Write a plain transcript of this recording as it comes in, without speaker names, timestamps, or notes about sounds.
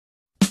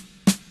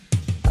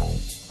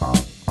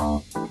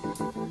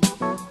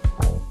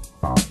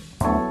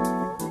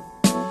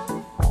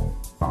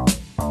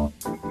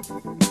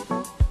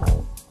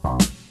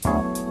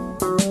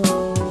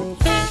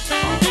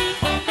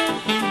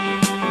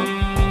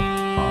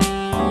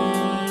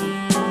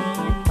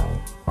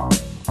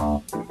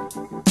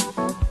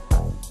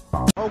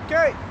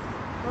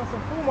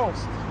First and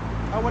foremost,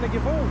 I want to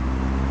give all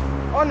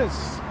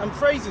honors and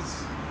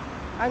praises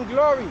and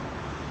glory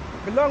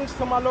belongs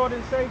to my Lord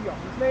and Savior.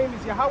 His name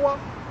is Yahweh,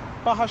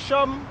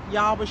 Bahasham,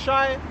 Yahweh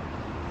Shai,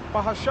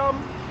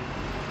 Bahasham,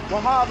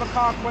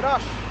 Wahavakar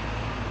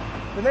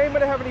Kwadash. The name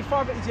of the Heavenly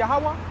Father is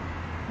Yahweh.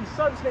 His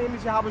Son's name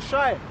is Yahweh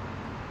Shai,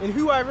 in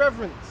who I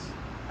reverence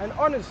and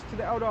honors to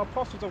the elder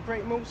apostles of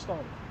Great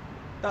Millstone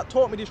that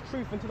taught me this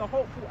truth, and to the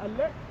hopeful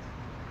elect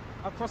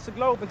across the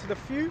globe, and to the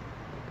few,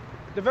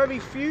 the very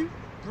few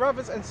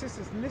brothers and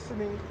sisters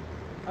listening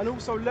and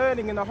also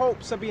learning in the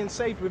hopes of being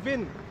saved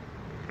within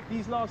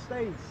these last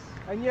days.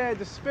 And yeah,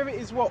 the spirit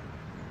is what?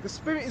 The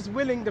spirit is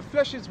willing, the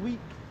flesh is weak,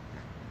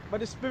 but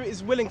the spirit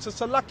is willing. So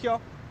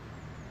Salakia,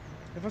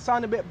 if I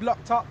sound a bit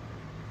blocked up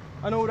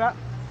and all that,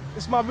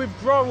 it's my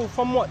withdrawal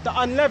from what? The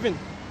unleavened.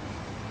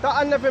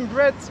 That unleavened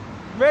bread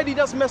really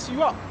does mess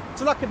you up.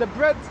 Salakia, the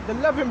bread, the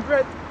leavened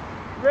bread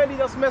really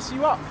does mess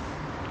you up,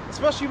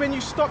 especially when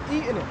you stop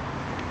eating it.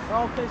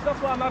 Okay, so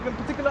that's why I'm having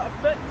particular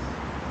effects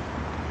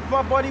with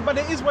my body, but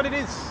it is what it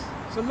is.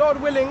 So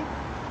Lord willing,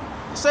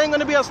 this ain't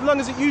gonna be as long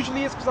as it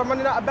usually is because I'm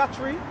running out of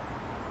battery,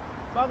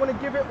 but I'm gonna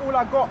give it all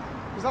I got,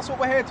 because that's what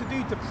we're here to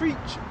do, to preach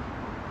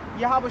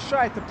Yahweh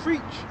Shai, to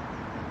preach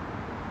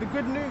the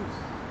good news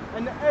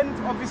and the end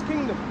of his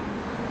kingdom.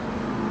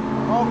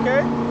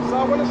 Okay, so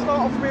I want to start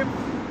off with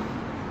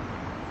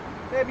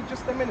maybe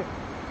just a minute.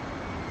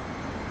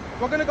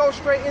 We're going to go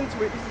straight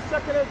into it. This is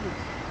 2nd Ezra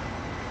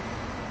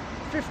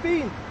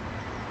 15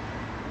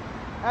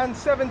 and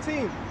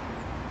 17.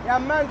 A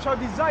man shall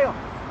desire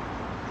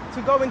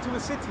to go into a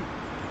city.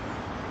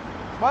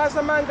 Why is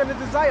a man going to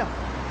desire?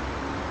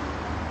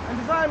 And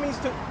desire means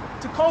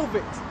to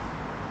covet.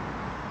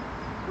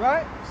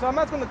 Right? So a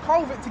man's going to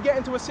covet to get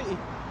into a city.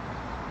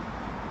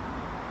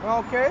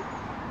 Okay?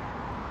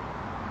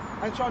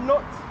 And shall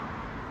not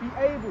be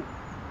able.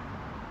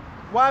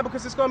 Why?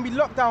 Because it's going to be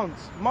lockdowns,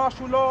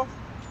 martial law.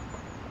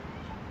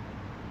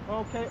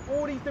 Okay,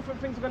 all these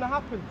different things are going to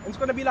happen. And it's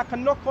going to be like a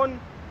knock-on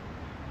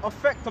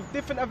effect of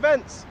different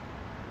events.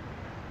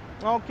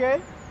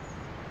 Okay?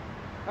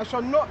 I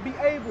shall not be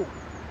able.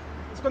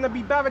 It's going to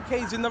be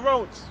barricades in the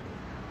roads.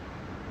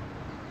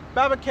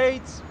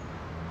 Barricades,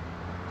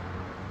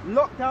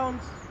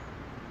 lockdowns.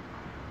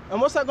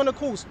 And what's that going to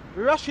cause?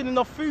 Rationing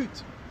of food.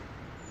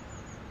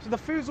 So the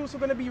food's also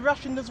going to be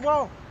rationed as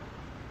well.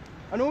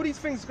 And all these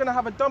things are going to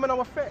have a domino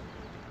effect.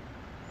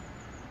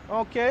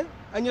 Okay?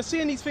 And you're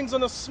seeing these things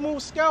on a small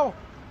scale.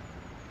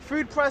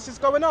 Food prices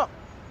going up.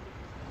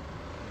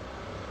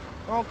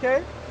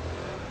 Okay?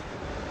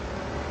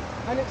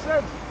 And it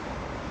says,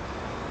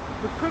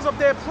 because of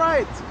their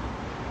pride.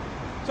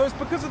 So it's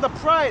because of the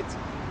pride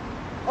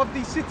of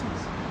these cities.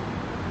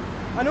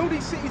 And all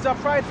these cities are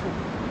prideful.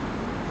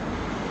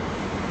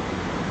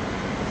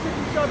 The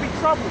cities shall be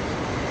troubled.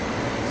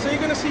 So you're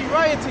going to see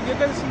rioting, you're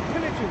going to see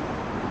pillaging.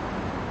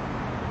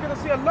 You're going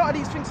to see a lot of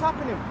these things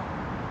happening.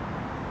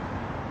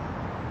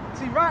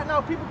 See, right now,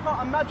 people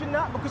can't imagine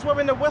that because we're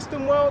in the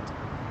Western world.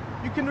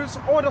 You can just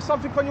order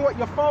something on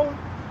your phone.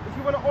 If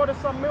you want to order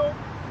some milk,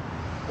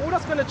 all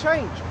that's going to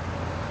change.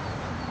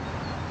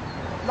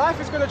 Life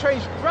is going to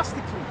change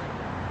drastically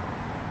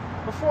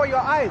before your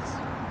eyes.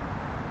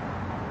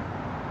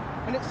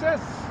 And it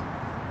says,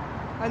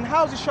 and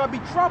houses shall be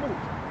troubled.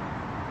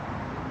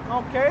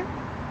 Okay?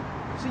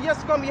 So yes,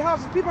 it's going to be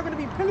houses. People are going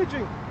to be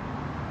pillaging,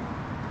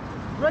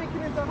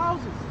 breaking into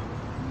houses.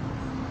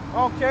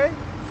 Okay?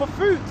 For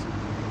food.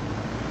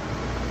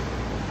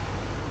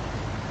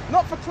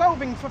 Not for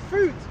clothing, for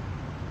food.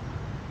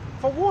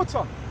 For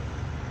water.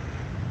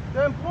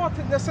 They're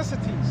important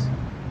necessities.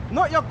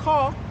 Not your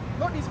car,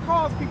 not these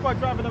cars people are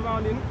driving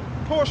around in,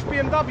 Porsche,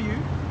 BMW.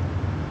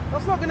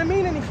 That's not going to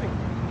mean anything.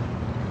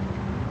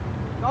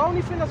 The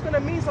only thing that's going to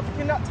mean something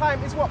in that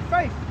time is what?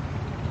 Faith.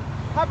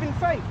 Having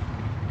faith.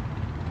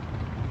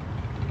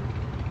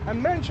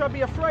 And men shall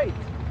be afraid.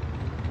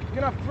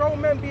 You're going to have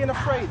grown men being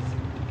afraid.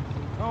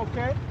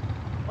 Okay?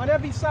 On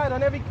every side,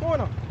 on every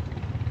corner.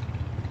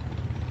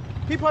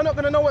 People are not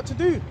going to know what to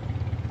do.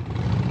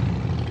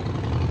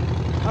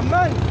 A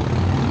man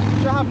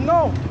shall have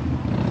no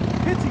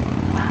pity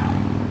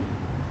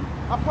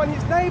upon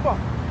his neighbor.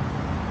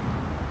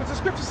 Because the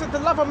scripture said the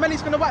love of many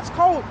is going to wax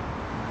cold.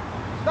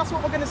 That's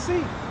what we're going to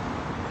see.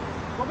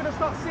 We're going to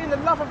start seeing the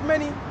love of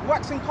many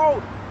waxing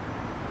cold.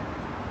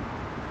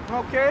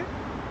 Okay?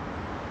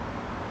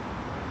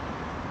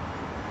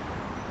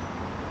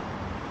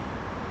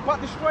 But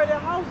destroy their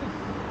houses.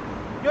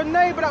 Your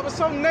neighbor that was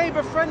so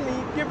neighbor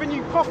friendly, giving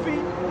you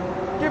coffee,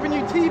 giving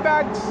you tea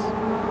bags,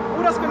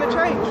 all that's going to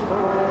change.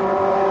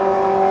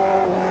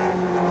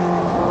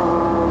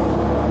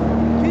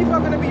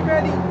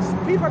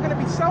 People are going to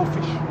be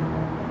selfish.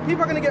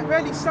 People are going to get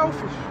really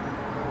selfish.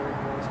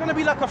 It's going to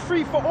be like a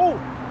free for all.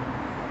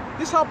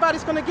 This is how bad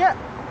it's going to get.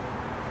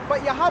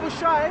 But Yahweh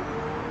Shai,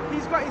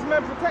 he's got his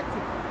men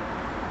protected.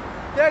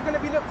 They're going to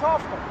be looked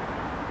after.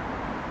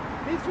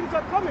 These things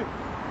are coming.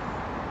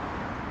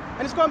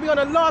 And it's going to be on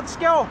a large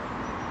scale.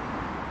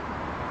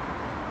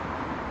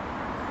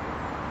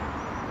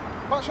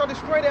 But shall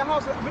destroy their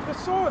house with the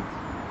sword.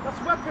 That's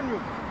weaponry.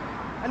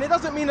 And it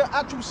doesn't mean an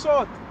actual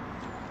sword.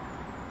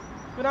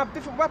 You're gonna have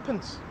different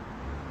weapons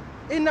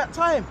in that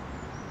time.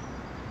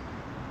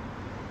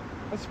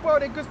 And spoil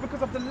their goods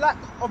because of the lack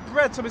of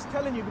bread. So it's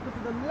telling you, because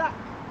of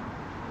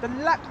the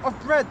lack of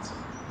bread.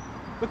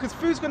 Because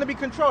food's gonna be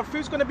controlled,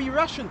 food's gonna be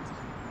rationed.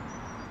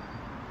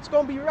 It's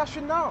gonna be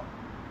rationed now.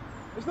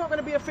 It's not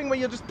gonna be a thing where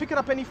you're just picking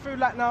up any food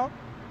like now.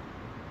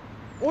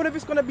 All of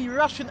it's gonna be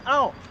rationed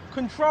out,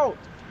 controlled.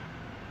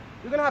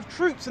 You're gonna have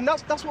troops, and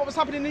that's what was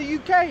happening in the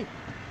UK.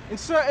 In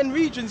certain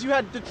regions, you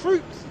had the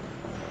troops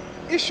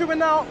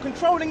issuing out,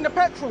 controlling the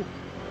petrol,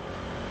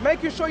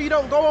 making sure you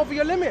don't go over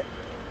your limit.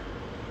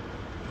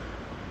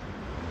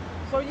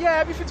 So yeah,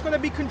 everything's gonna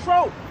be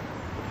controlled.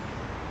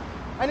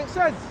 And it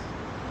says,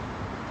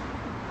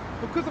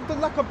 because of the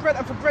lack of bread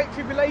and for great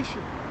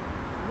tribulation.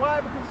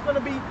 Why? Because it's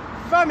gonna be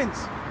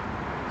famines,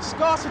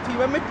 scarcity.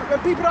 When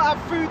people don't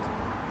have food,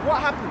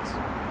 what happens?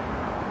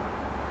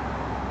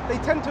 They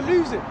tend to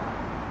lose it.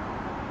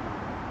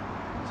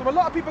 So a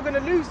lot of people are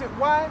going to lose it.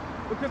 Why?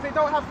 Because they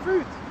don't have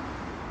food.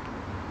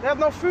 They have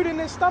no food in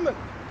their stomach.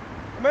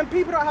 And when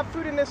people don't have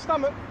food in their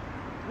stomach,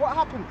 what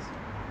happens?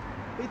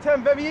 They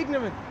turn very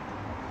ignorant.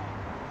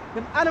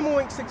 Then animal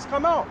instincts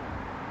come out.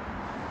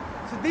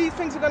 So these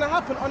things are going to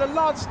happen on a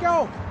large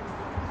scale.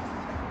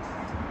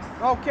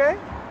 Okay?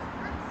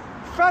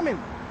 Famine.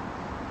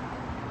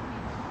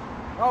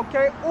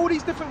 Okay? All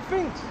these different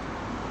things.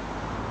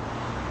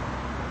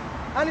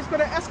 And it's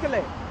going to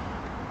escalate.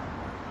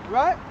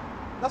 Right?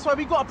 That's why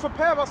we got to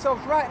prepare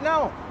ourselves right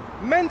now.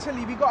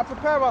 Mentally, we got to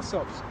prepare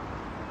ourselves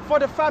for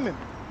the famine.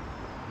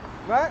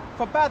 Right?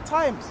 For bad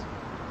times.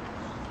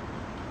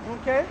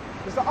 Okay?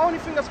 Because the only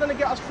thing that's going to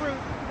get us through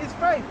is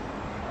faith.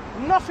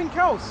 Nothing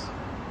else.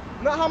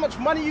 Not how much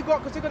money you got,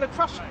 because they're going to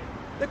crush.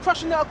 They're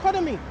crushing the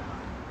economy.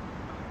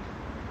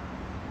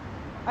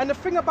 And the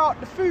thing about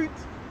the food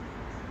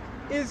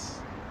is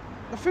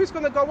the food's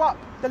going to go up.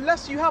 The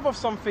less you have of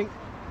something,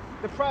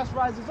 the price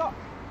rises up.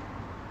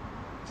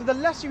 So the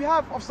less you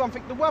have of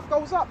something, the worth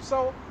goes up.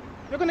 So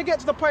you're going to get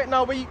to the point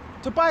now where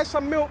to buy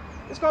some milk,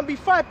 it's going to be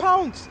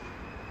 £5.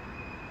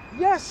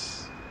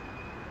 Yes.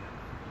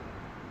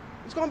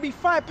 It's going to be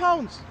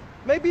 £5,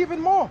 maybe even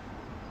more.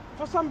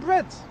 For some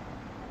bread,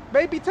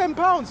 maybe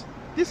 £10.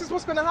 This is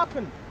what's going to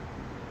happen.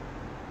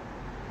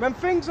 When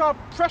things are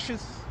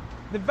precious,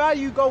 the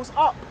value goes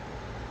up.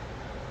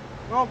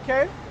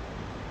 Okay?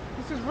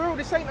 This is real,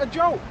 this ain't a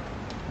joke.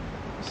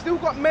 You still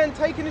got men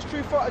taking this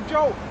truth for a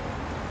joke.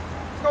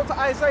 Let's go to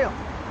Isaiah.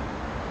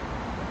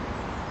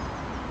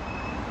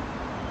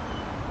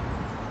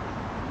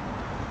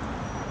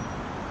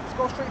 Let's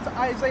go straight to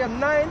Isaiah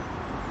 9.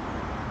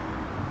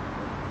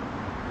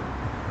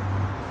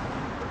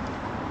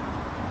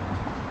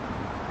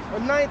 Or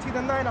 90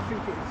 to 9, I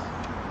think it is.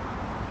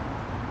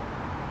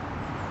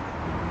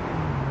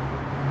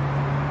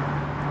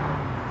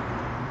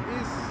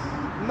 Is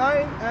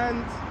 9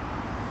 and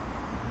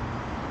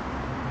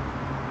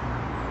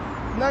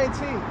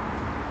 19.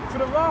 For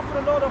the wrath of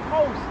the Lord of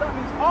hosts, that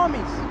means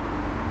armies.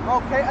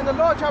 Okay, and the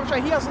Lord Jehovah,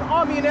 he has an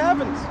army in the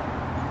heavens.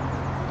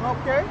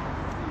 Okay.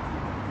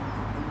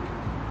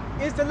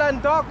 Is the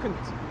land darkened?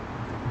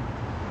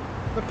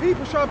 The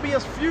people shall be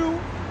as fuel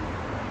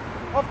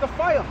of the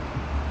fire.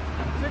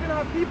 So you're going to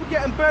have people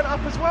getting burnt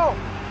up as well.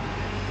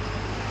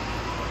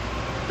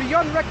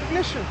 Beyond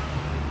recognition.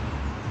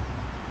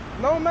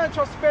 No man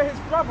shall spare his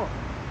brother.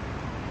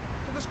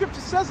 So the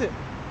scripture says it.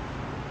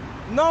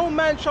 No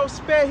man shall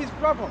spare his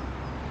brother.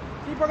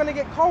 People are going to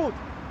get cold.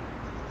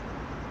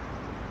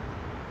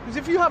 Because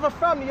if you have a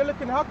family, you're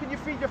looking, how can you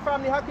feed your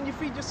family? How can you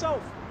feed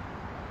yourself?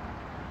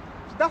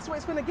 So that's what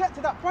it's going to get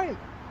to that point.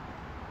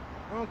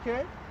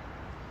 Okay.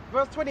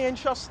 Verse 20, and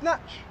shall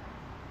snatch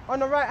on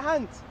the right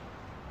hand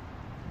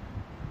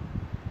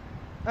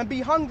and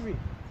be hungry.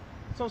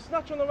 So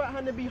snatch on the right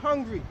hand and be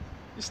hungry.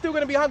 You're still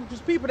going to be hungry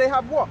because people, they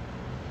have what?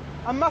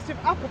 A massive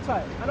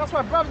appetite. And that's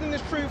why, brothers, in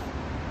this truth,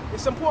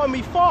 it's important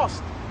we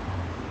fast.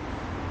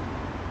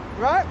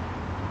 Right?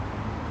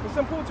 It's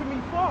important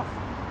we fast.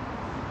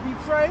 We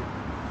pray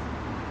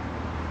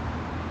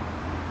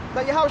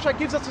that Yahushua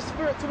gives us the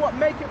spirit to what?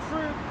 Make it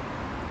through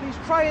these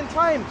trying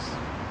times.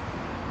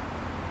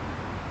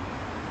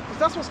 Because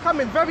that's what's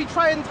coming, very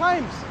trying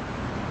times.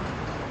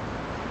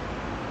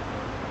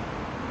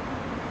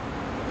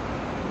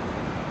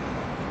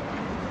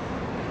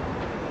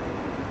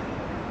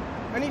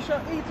 And he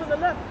shall eat on the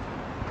left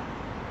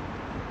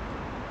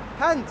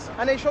hand,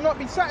 and they shall not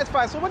be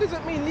satisfied. So what does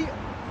it mean?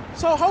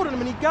 So hold on a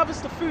minute, he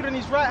gathers the food in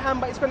his right hand,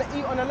 but he's going to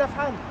eat on the left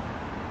hand.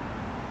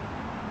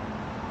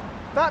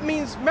 That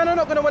means men are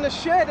not going to want to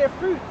share their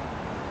food.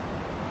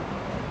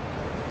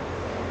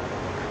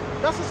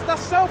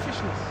 That's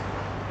selfishness.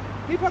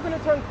 People are going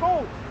to turn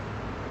cold,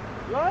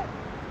 right?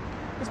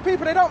 Because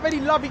people, they don't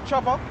really love each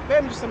other.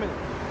 Bear with me just a minute.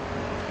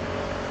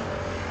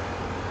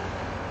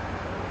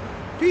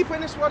 People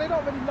in this world, they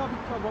don't really love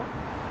each other.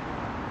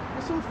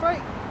 It's all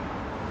fake.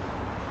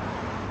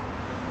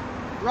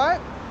 Right?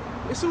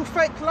 It's all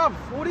fake love.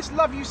 All this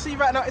love you see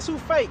right now, it's all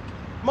fake.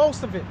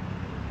 Most of it.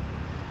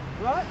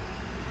 Right?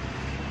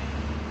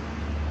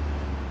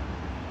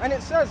 And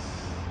it says,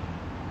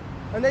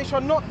 and they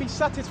shall not be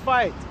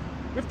satisfied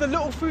with the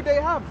little food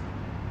they have.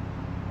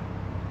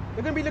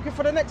 They're going to be looking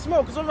for the next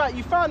meal, because all right,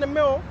 you found a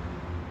meal,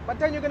 but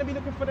then you're going to be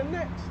looking for the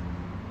next.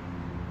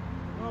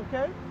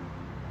 Okay?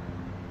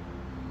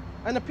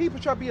 And the people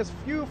shall be as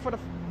fuel for the...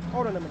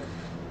 Hold on a minute.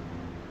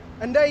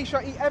 And they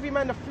shall eat every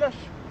man the flesh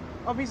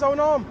of his own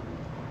arm.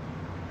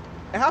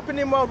 It happened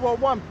in World War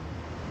I.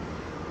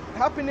 It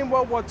happened in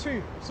World War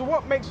II. So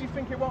what makes you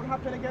think it won't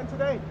happen again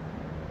today?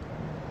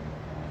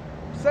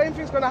 Same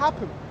thing's going to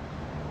happen.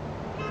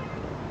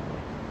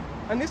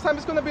 And this time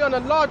it's going to be on a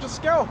larger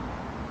scale.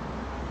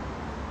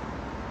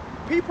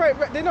 People,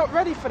 they're not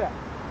ready for that.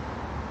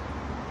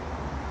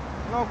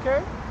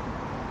 Okay?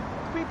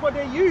 People,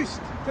 they're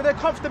used to their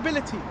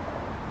comfortability.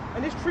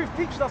 And this truth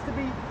teaches us to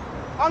be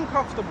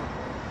uncomfortable.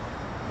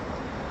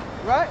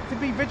 Right? To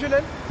be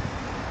vigilant.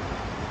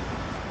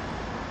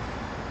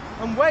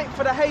 And wait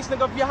for the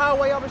hastening of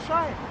Yahweh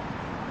Yahushua.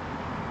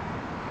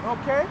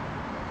 Okay?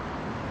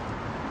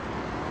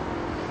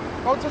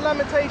 Go to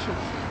Lamentations.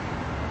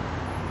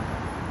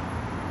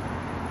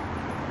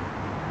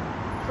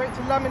 Straight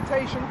to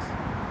Lamentations.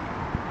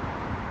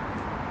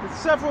 There's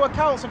several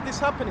accounts of this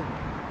happening.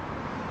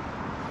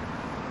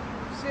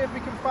 See if we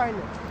can find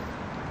it.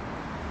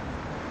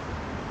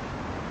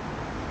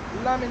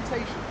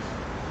 Lamentations.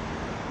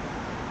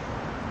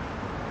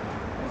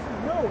 This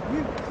is no.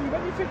 You see,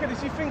 when you think of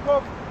this, you think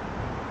of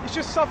it's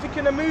just something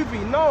in a movie.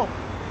 No.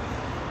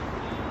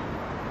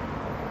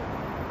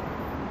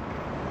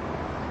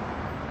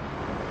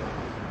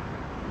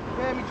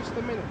 Bear me just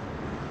a minute.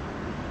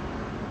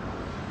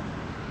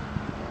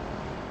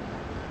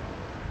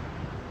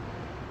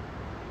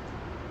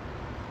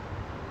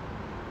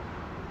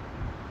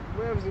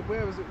 Where is it?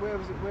 Where is it?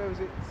 Where is it? Where is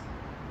it?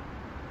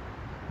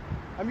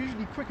 I'm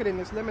usually quicker than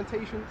this.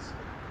 Lamentations.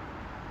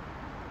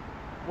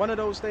 One of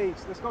those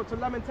days. Let's go to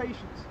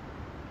Lamentations.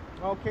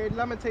 Okay,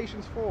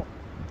 Lamentations 4.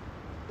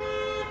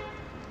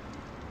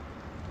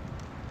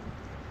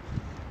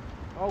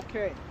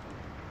 Okay.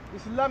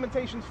 This is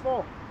Lamentations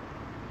 4.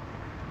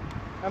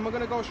 And we're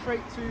going to go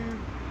straight to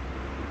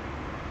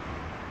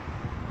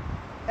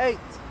 8.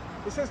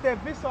 It says their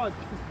visage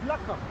is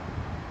blacker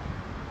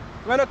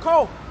than a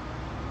coal.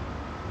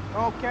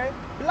 Okay,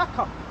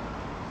 blacker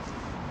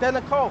than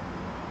a coal.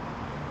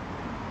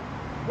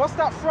 What's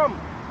that from?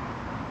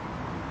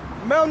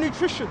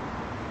 Malnutrition.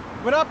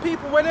 When our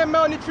people, when they're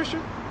malnutrition,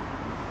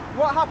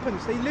 what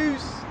happens? They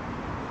lose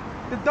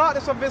the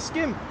darkness of their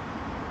skin.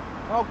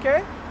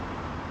 Okay?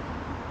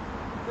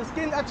 The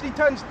skin actually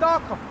turns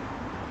darker.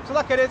 So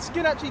like their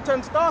skin actually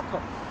turns darker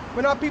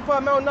when our people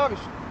are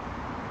malnourished.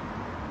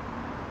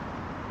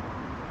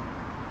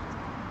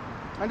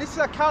 And this is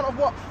an account of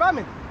what?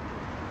 Famine.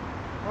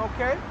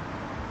 Okay?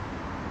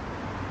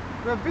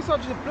 Their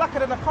visage is blacker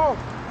than a coal.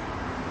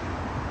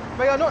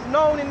 They are not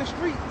known in the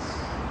streets.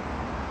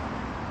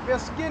 Their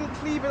skin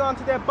cleaving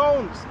onto their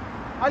bones.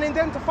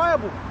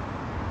 Unidentifiable.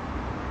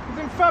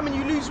 Because in famine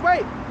you lose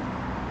weight.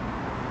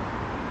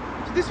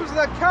 So this was an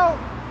account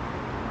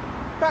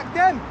back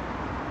then.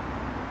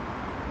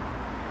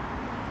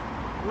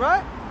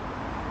 Right?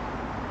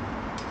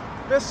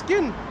 Their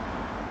skin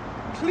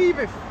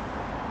cleaveth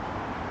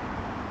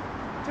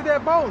to their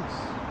bones.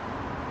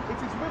 It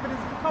is withered,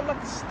 it's become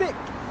like a stick.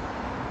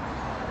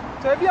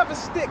 So if you have a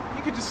stick,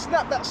 you could just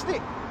snap that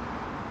stick.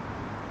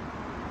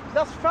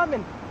 That's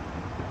famine.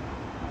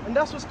 And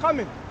that's what's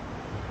coming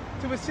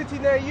to a city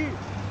near you.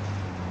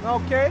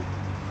 Okay?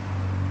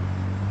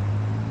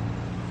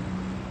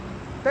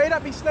 They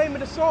that be slain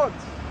with the sword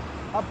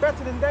are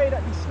better than they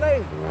that be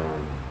slain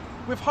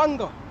with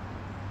hunger.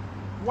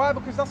 Why?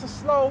 Because that's a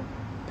slow,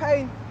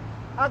 pain,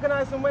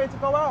 agonizing way to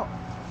go out.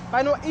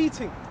 By not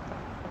eating.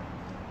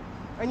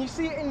 And you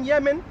see it in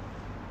Yemen.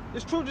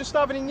 There's children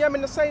starving in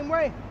Yemen the same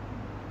way.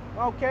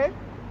 Okay?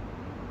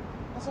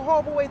 That's a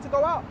horrible way to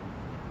go out.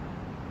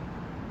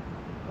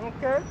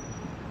 Okay?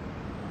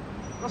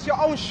 That's your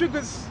own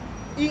sugars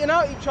eating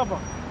out each other.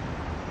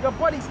 Your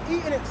body's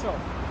eating itself.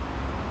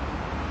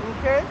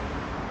 Okay?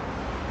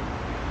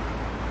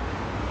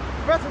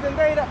 Better than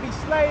they that be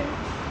slain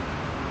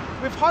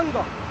with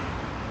hunger.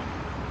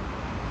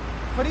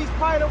 For these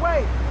pine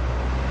away,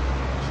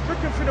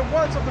 stricken through the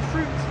wants of the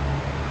fruit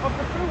of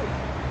the food.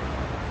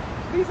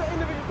 These are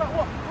individuals that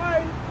what?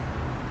 Pine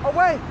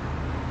away.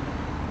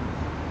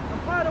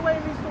 And pine away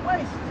means to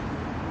waste.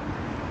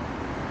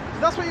 So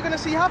that's what you're going to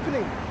see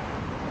happening.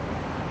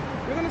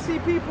 You're going to see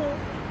people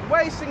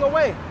wasting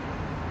away,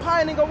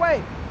 pining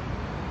away,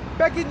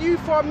 begging you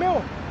for a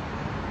meal.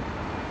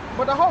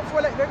 But the hopeful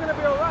elect, they're going to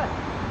be alright.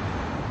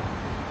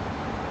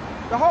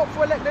 The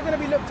hopeful elect, they're going to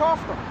be looked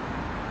after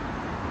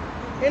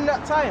in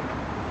that time.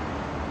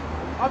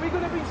 Are we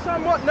going to be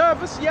somewhat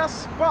nervous?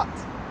 Yes, but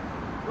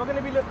we're going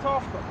to be looked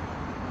after.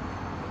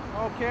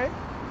 Okay?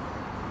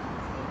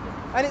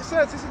 And it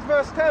says, this is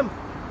verse 10,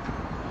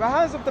 the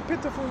hands of the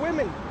pitiful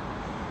women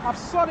have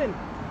sodden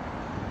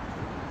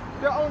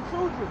their own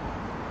children.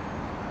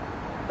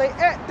 They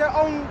ate their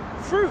own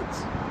fruit.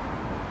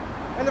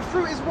 And the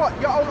fruit is what?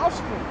 Your own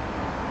offspring.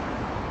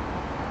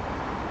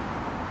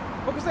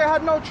 Because they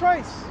had no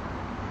choice.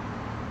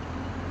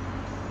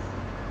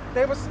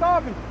 They were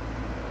starving.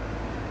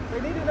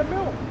 They needed a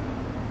meal.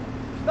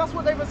 So that's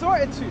what they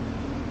resorted to.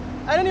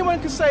 And anyone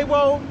can say,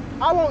 well,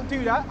 I won't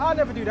do that. I'll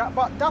never do that.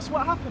 But that's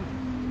what happened.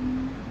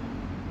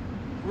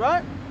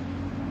 Right?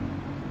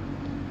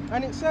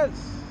 And it says,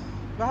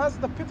 "Whereas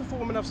the pitiful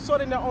women have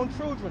sodden their own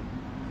children,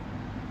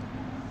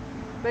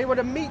 they were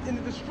the meat in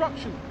the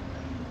destruction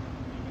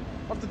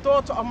of the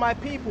daughter of my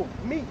people."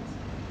 Meat.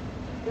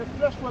 Their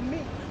flesh were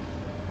meat.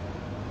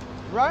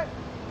 Right?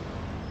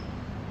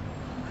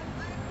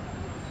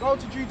 Go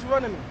to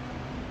Deuteronomy.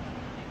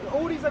 And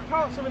all these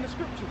accounts are in the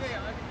scriptures.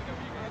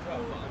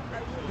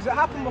 Because it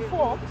happened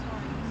before,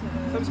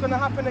 so it's going to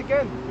happen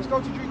again. Let's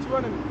go to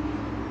Deuteronomy.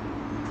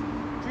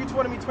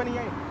 Deuteronomy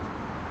 28.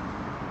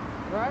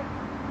 Right?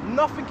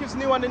 Nothing is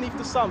new underneath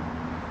the sun.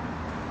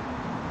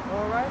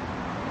 Alright?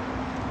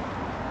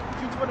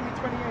 Deuteronomy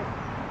 28.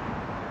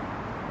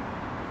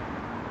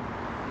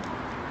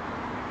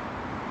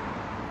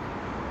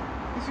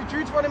 This is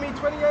Deuteronomy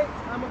 28,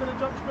 and we're going to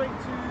jump straight to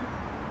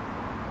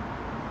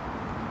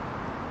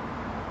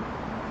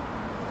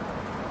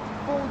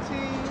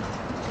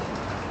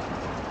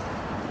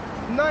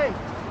 49.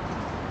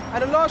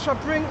 "And the Lord shall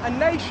bring a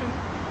nation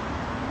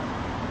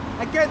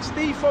against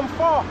thee from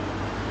far."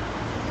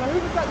 Now who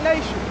was that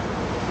nation?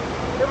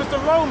 It was the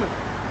Roman,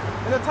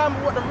 in the time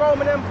of the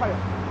Roman Empire.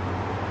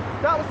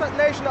 That was that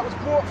nation that was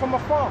brought from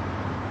afar,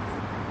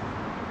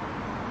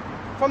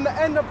 from the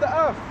end of the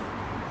earth,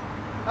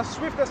 as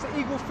swift as the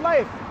eagle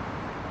flieth.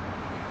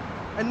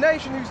 A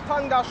nation whose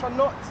tongue thou shalt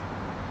not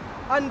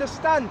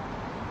understand.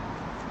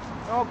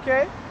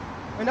 Okay?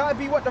 And that would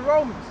be what? The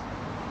Romans.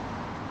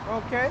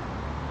 Okay?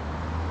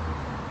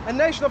 A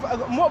nation of,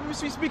 what were we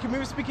speaking? We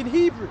were speaking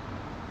Hebrew.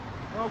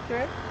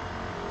 Okay?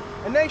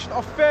 A nation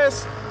of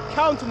fierce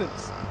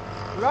countenance.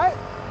 Right?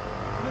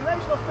 The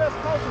nation of fierce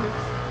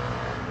countenance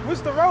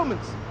was the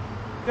Romans.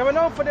 They were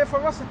known for their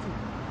ferocity.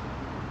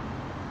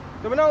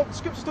 They were known,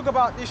 scriptures talk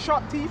about their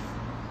sharp teeth,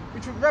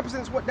 which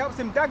represents what? That was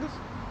them daggers.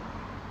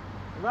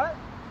 Right?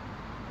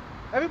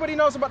 Everybody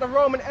knows about the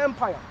Roman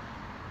Empire.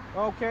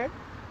 Okay?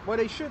 Well,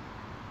 they should.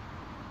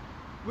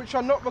 "Which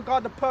shall not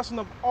regard the person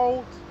of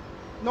old,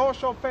 nor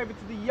show favour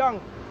to the young."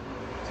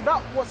 So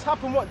that's what's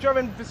happened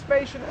during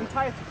Vespasian and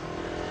Titus.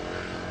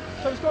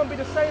 So it's going to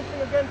be the same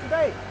thing again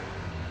today.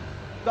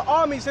 The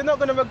armies, they're not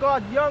going to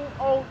regard young,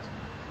 old.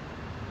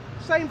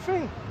 Same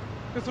thing.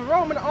 Because the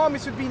Roman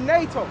armies would be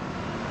NATO.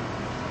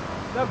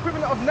 The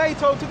equivalent of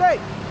NATO today.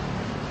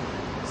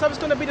 So it's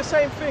going to be the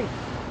same thing.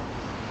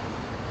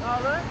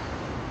 Alright?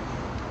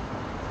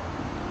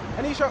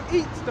 "And he shall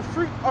eat the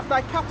fruit of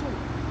thy cattle."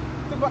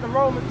 Talk about the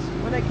Romans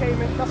when they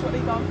came in. That's what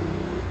they done.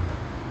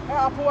 Ate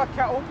up all our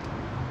cattle.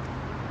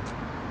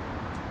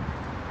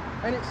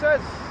 And it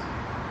says,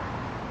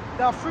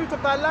 "Thou fruit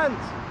of thy land,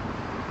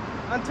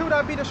 until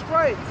thou be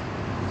destroyed."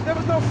 So there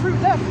was no fruit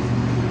left.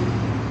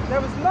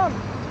 There was none.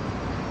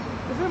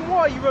 Because in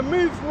war, you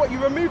remove what? You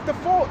remove the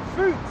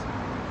fruit.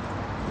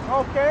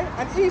 Okay?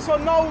 And Esau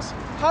knows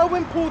how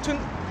important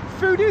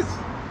food is.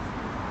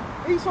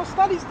 Esau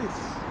studies this.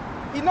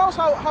 He knows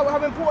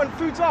how important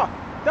foods are.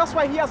 That's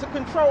why he has a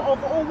control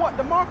over all what?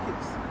 The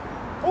markets.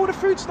 All the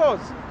food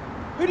stores.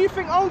 Who do you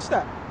think owns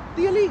that?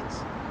 The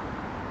elites.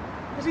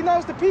 Because he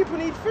knows the people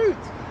need food.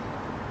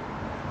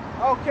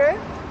 Okay?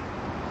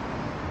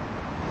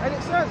 And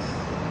it says,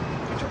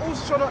 "Which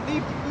also shall not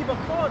leave thee either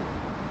corn,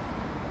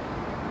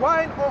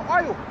 wine, or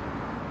oil,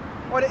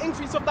 or the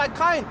increase of thy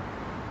kind,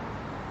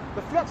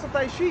 the flocks of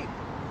thy sheep,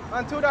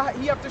 until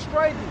he have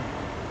destroyed thee.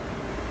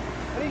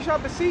 And he shall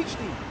besiege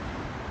thee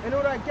in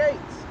all thy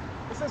gates."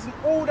 It says, "in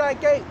all thy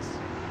gates."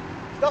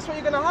 That's what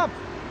you're going to have.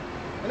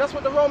 And that's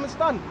what the Romans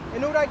done.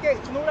 In all thy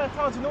gates, in all thy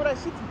towns, in all thy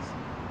cities.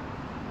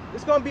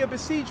 It's going to be a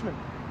besiegement.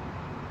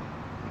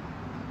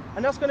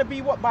 And that's going to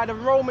be what? By the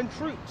Roman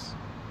troops.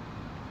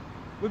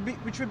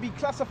 Which would be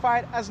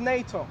classified as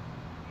NATO.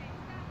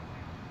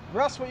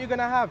 That's what you're going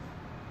to have.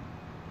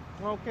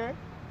 Okay?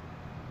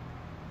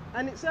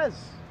 And it says,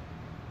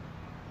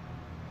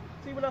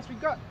 see what else we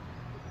got.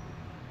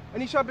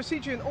 "And he shall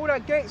besiege you in all thy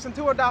gates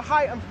until thou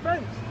height and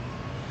fence."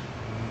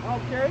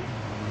 Okay?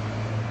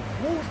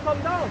 Walls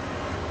come down.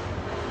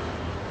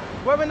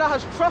 Whether thou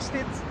hast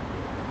trusted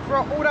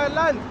throughout all thy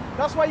land.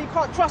 That's why you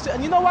can't trust it.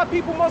 And you know why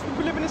most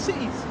people live in the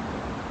cities?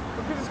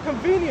 Because it's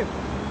convenient.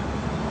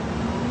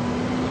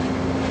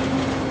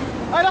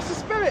 And that's the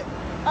spirit.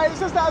 And it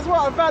says that as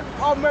well. A van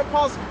went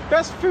past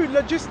best food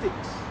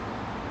logistics.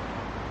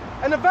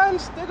 And the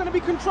vans, they're going to be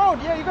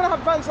controlled. Yeah, you're going to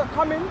have vans that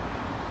come in.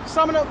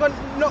 Some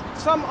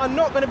are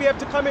not going to be able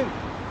to come in.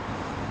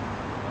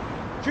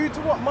 Due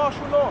to what?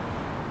 Martial law.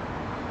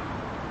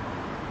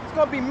 There's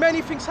going to be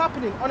many things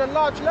happening on a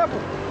large level.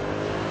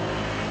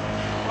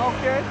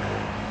 Okay?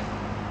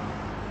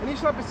 And he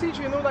shall besiege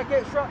you in all that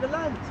gates throughout the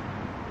land,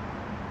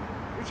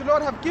 which the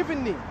Lord have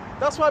given thee.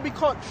 That's why we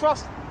can't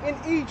trust in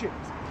Egypt.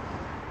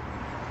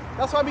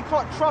 That's why we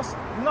can't trust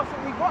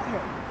nothing we got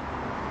here.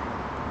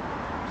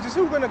 Because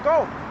who's going to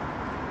go?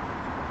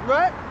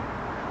 Right?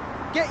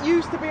 Get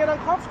used to being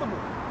uncomfortable.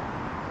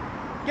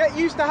 Get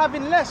used to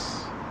having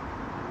less.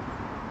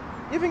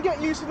 Even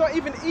get used to not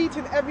even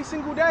eating every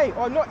single day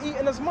or not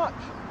eating as much.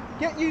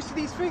 Get used to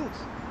these things.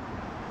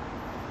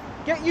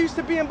 Get used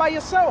to being by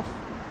yourself.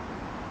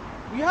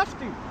 You have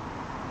to.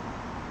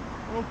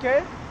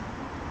 Okay?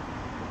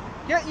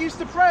 Get used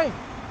to praying.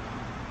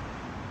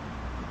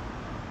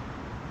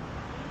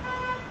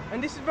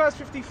 And this is verse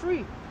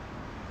 53.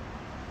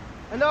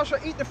 And thou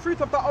shalt eat the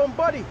fruit of thy own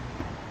body,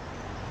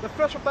 the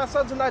flesh of thy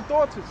sons and thy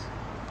daughters.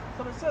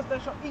 So it says, they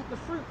shall eat the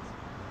fruit.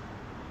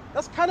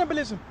 That's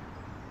cannibalism.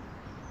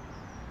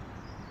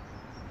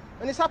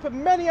 And it's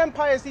happened many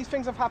empires, these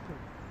things have happened.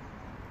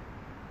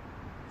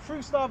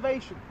 Through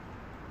starvation.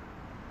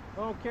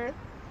 Okay?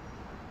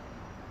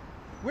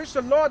 Which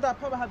the Lord thy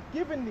power hath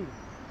given thee.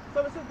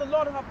 So it says the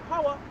Lord of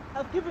power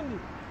hath given thee.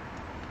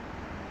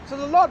 So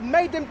the Lord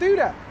made them do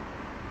that.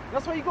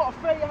 That's why you got to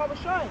fear Yahweh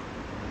Shai.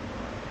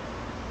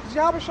 Because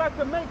Yahweh Shai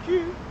can make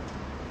you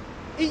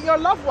eat your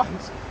loved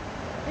ones.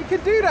 He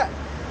can do that.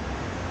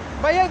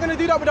 But he ain't going to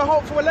do that with the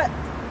hopeful elect.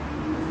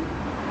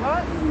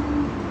 Right?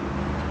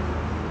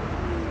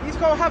 He's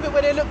going to have it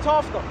where they're looked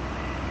after.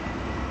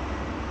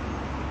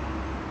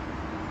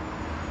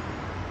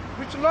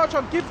 Which the Lord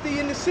shall give thee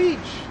in the siege.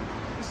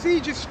 The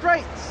siege is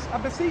straits, a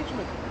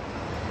besiegement.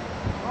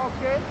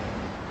 Okay?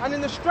 And in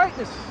the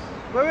straitness,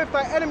 wherewith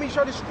thy enemy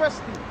shall distress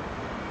thee.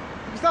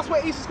 Because that's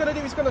what Esau's going to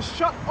do. He's going to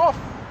shut off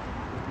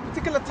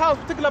particular towns,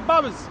 particular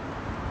boroughs.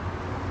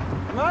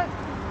 Right?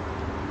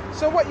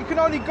 So what? You can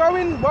only go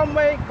in one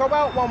way, go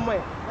out one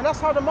way. And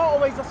that's how the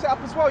motorways are set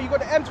up as well. You've got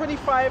the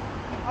M25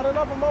 and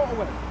another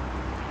motorway.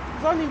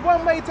 There's only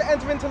one way to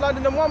enter into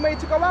London and one way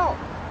to go out.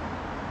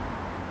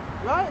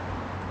 Right?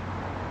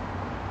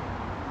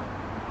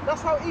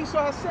 That's how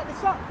Esau has set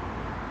this up.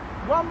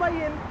 One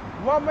way in,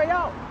 one way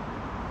out.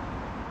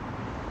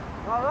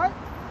 Alright?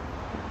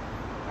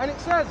 And it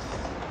says,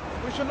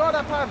 which the Lord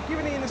thy power hath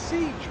given thee in the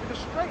siege with the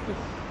straightness,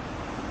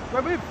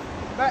 wherewith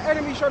thy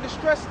enemy shall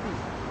distress thee.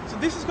 So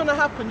this is going to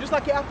happen just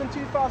like it happened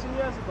 2,000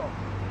 years ago.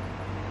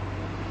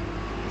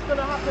 It's going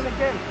to happen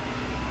again.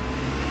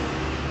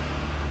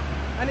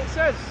 And it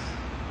says,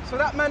 so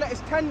that man that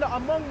is tender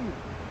among you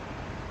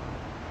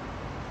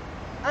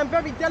and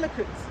very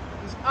delicate,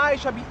 his eye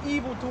shall be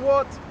evil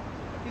towards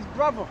his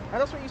brother. And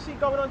that's what you see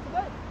going on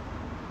today.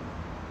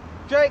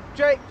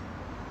 Jake,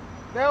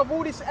 they have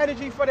all this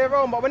energy for their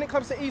own, but when it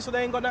comes to Esau,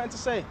 they ain't got nothing to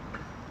say.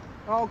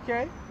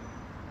 Okay?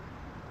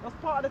 That's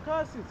part of the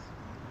curses.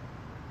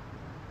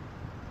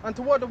 And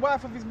toward the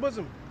wife of his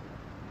bosom,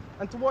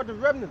 and toward the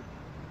remnant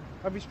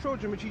of his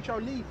children which he shall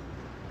leave,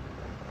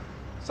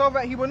 so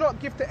that he will not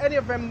give to any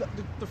of them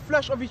the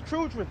flesh of his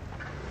children.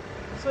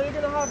 So you're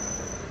going to have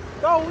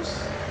those,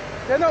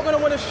 they're not going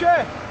to want to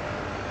share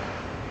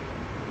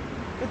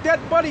the dead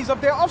bodies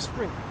of their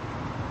offspring.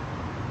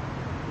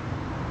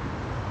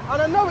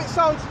 And I know it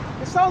sounds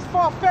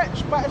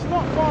far-fetched, but it's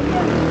not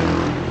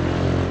far-fetched.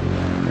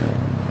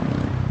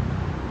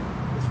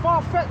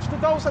 Far-fetched to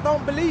those that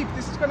don't believe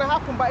this is going to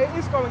happen, but it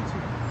is going to.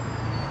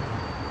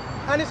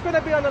 And it's going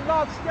to be on a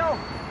large scale.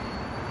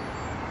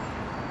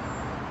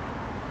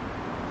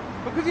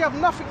 Because he have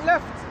nothing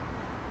left.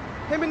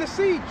 Him in the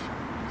siege.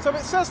 So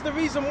it says the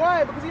reason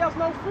why, because he has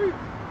no food.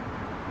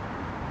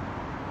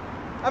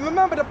 And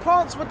remember, the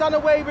plants were done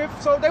away with,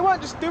 so they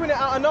weren't just doing it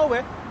out of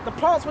nowhere. The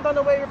plants were done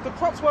away with, the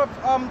crops were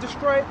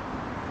destroyed.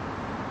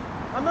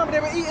 I remember they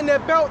were eating their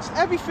belts,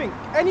 everything.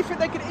 Anything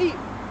they could eat.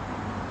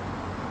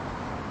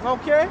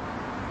 Okay?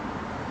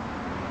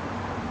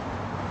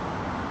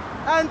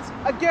 And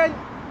again,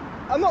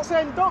 I'm not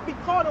saying don't be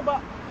carnal,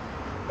 but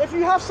if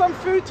you have some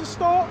food to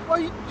store, well,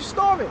 you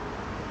store it.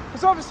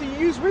 Because obviously you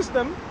use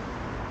wisdom.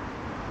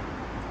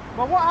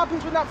 But what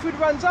happens when that food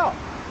runs out?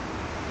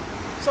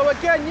 So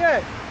again,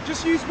 yeah,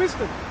 just use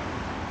wisdom.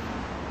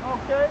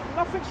 Okay?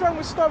 Nothing's wrong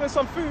with storing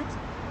some food.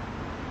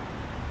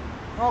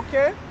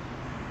 Okay?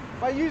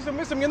 By using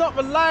wisdom, you're not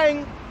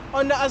relying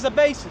on that as a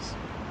basis.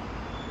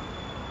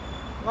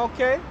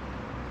 Okay?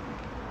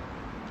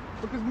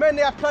 Because men,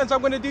 they have plans, I'm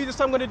going to do this,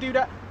 I'm going to do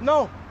that.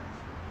 No.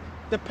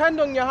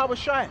 Depend on Yahweh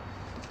Shai.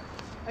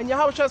 And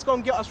Yahweh Shai is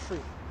going to get us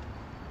through.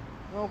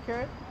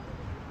 Okay?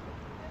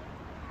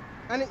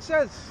 And it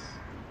says,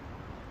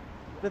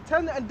 the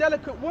tender and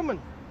delicate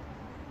woman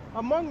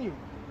among you,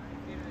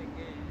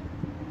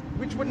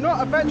 which would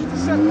not venture to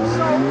set the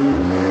sole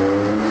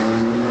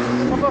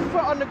of her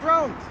foot on the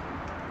ground,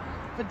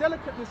 for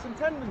delicateness and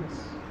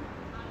tenderness.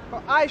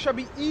 Her eye shall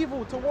be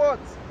evil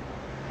towards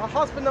her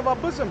husband of her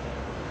bosom,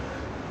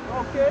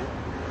 okay,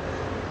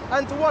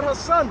 and toward her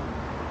son,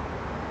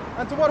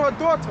 and toward her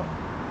daughter,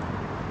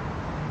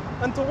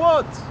 and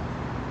towards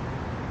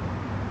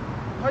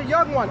her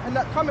young one, and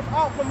that cometh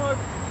out from her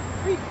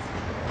feet,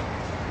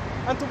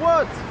 and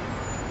towards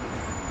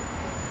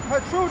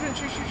her children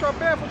she shall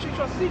bear, for she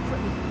shall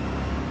secretly,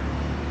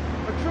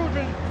 her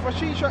children, for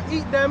she shall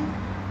eat them,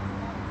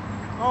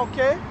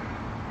 okay,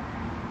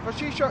 for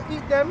she shall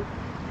eat them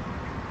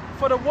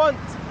for the want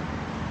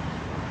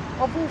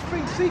of all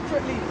things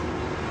secretly.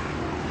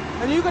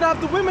 And you're going to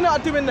have the women that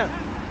are doing that.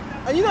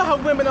 And you know how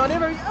women are, they're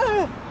very,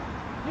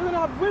 you're going to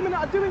have women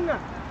that are doing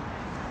that.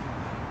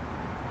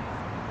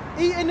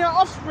 eating their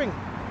offspring.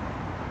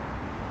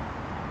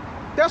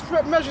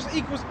 Desperate measures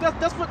equals,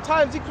 desperate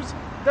times equals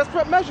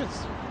desperate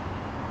measures.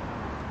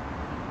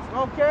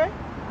 Okay?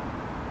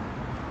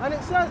 And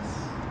it says,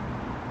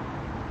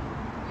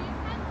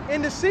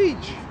 in the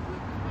siege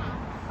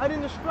and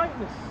in the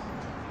straitness,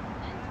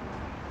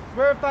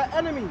 whereof thy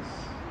enemies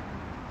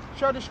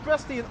shall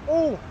distress thee in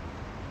all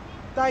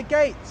thy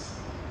gates.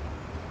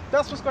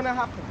 That's what's going to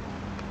happen.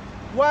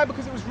 Why?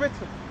 Because it was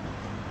written.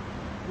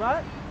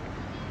 Right?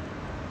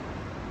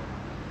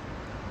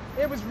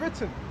 It was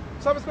written.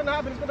 So what's going to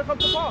happen? It's going to come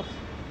to pass.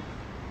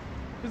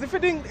 Because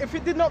if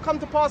it did not come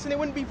to pass, then it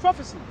wouldn't be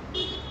prophecy.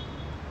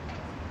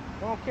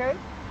 Okay?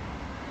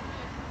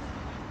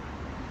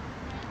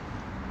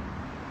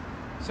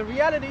 So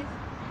reality.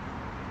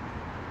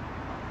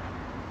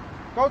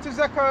 Go to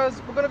Zechariah.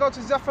 We're going to go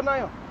to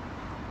Zephaniah.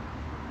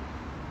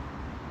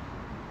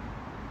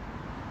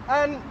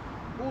 And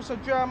also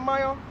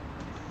Jeremiah.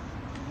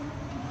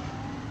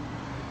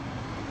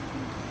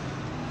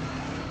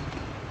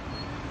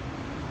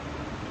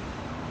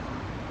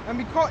 And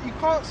you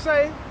can't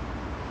say,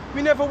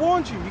 we never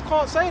warned you. You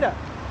can't say that.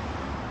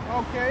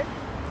 Okay?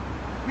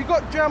 We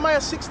got Jeremiah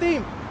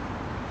 16.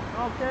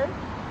 Okay?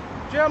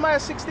 Jeremiah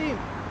 16.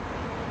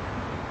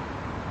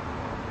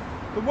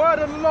 The word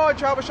of the Lord,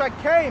 Jehovah,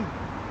 came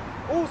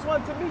also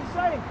unto me,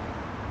 saying,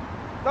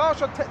 thou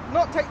shalt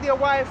not take thee a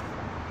wife,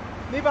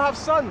 neither have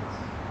sons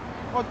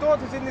or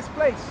daughters in this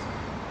place.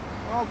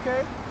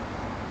 Okay?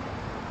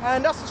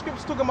 And that's the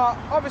scripture talking about.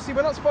 Obviously,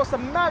 we're not supposed to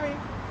marry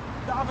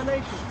the other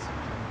nations.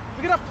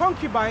 We can have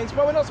concubines,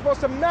 but we're not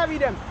supposed to marry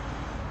them.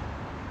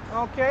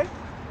 Okay?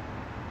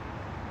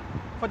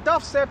 For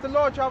thus saith the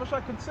Lord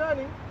Jehovah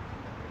concerning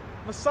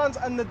the sons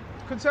and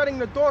concerning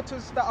the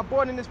daughters that are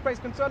born in this place,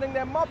 concerning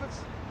their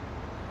mothers,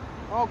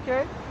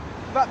 okay,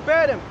 that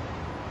bear them,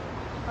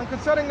 and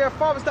concerning their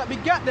fathers that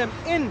begat them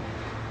in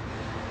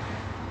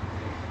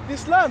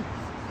this land,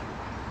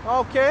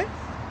 okay,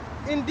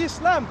 in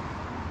this land,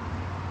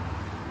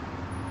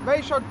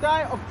 they shall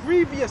die of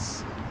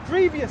grievous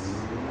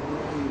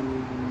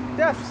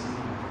deaths.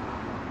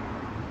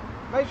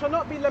 They shall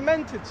not be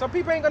lamented. So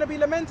people ain't going to be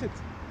lamented.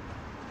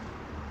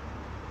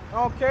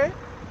 Okay?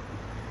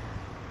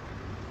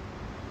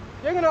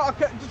 You're going to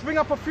just bring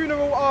up a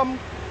funeral.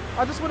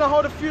 I just want to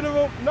hold a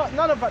funeral. No,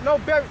 none of it.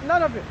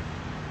 None of it.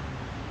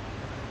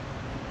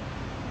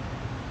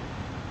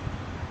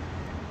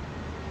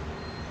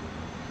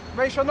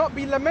 They shall not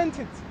be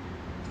lamented.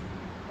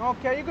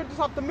 Okay? You're going to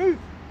just have to move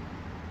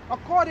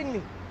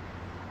accordingly.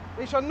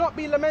 They shall not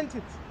be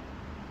lamented.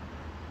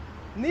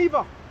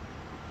 Neither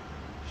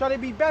shall they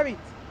be buried.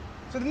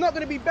 So they're not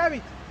going to be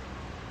buried.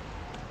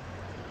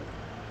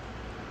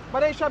 But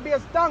they shall be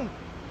as dung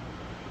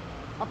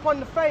upon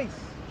the face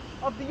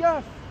of the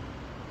earth.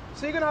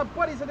 So you're going to have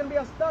bodies that are going to be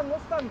as dung.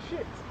 What's dung?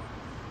 Shit.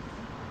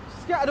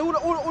 Scattered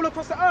all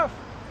across the earth.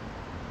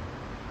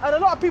 And a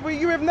lot of people,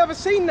 you have never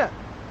seen that.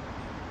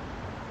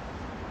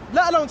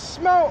 Let alone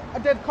smell a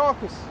dead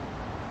carcass.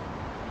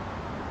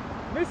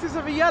 This is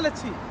a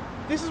reality.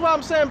 This is why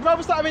I'm saying,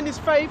 brothers that are in this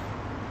faith,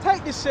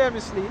 take this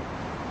seriously.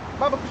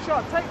 Baba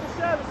Kushar, take this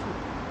seriously.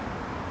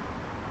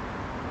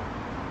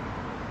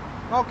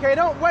 Okay,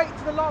 don't wait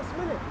to the last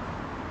minute.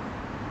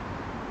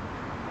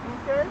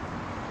 Okay?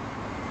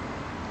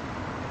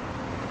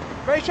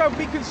 They shall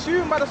be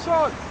consumed by the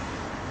sword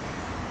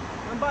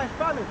and by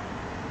famine.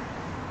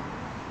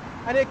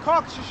 And their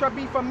carcasses shall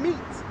be for meat,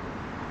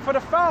 for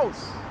the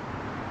fowls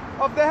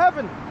of the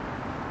heaven,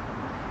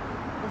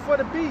 and for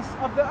the beasts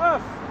of the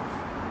earth.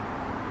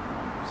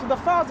 So the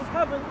fowls of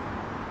heaven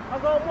are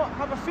going to what?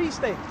 Have a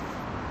feast day.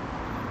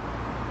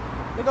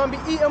 They're going to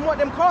be eating what?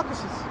 Them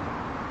carcasses.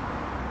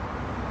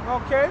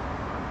 Okay?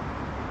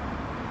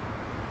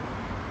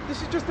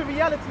 This is just the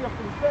reality of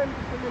things. Bear with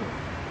me just a minute.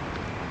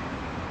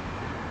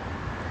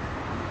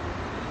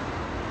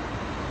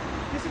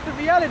 This is the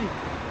reality.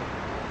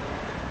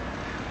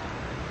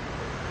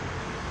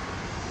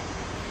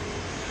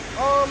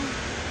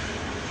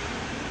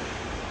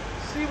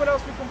 See what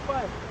else we can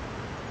find.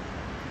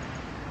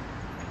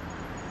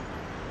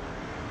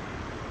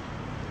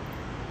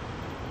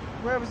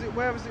 Where is it?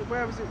 Where is it?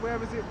 Where is it?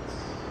 Where is it?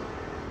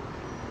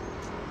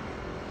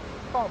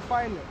 Can't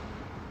find it.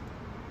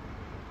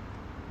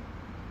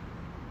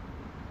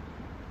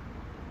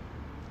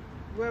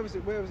 Where is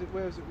it? Where is it?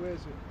 Where is it? Where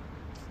is it?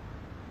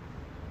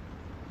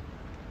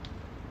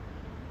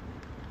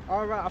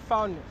 Alright, I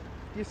found it.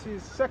 This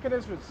is 2nd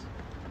Ezra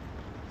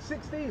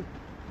 16.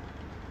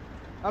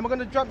 And we're going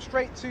to jump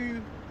straight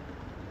to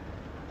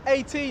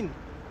 18.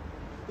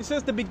 It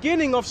says the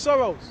beginning of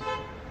sorrows.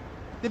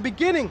 The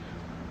beginning.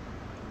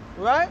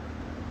 Right?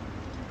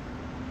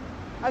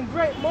 And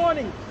great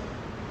mourning.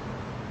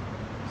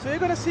 So you're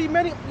going to see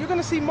mournings, you're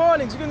going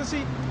to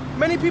see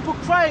many people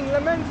crying,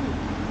 lamenting.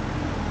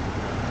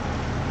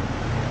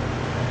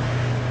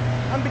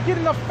 And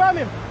beginning of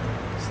famine,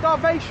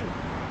 starvation,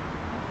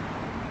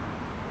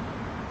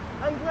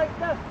 and great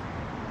death.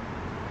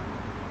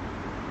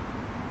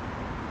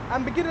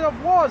 And beginning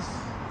of wars.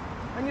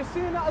 And you're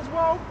seeing that as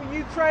well for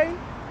Ukraine,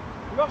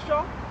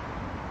 Russia.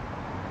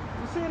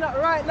 You're seeing that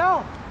right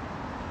now.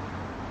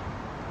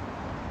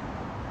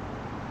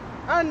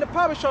 And the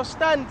power shall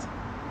stand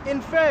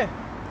in fear.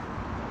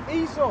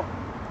 Esau,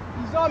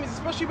 these armies,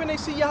 especially when they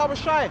see Yahweh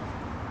Shai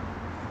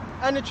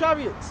and the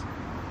chariots,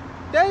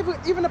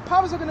 even the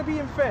powers are going to be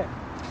in fear.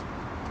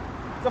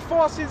 The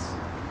forces,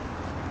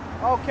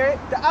 okay,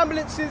 the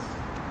ambulances,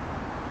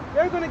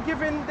 they're going to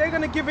give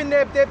in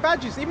their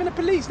badges. Even the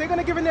police, they're going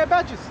to give in their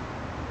badges.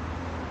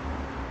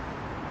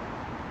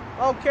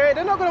 Okay,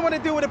 they're not going to want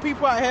to deal with the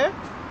people out here.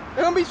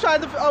 They're going to be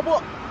trying to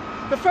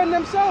defend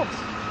themselves.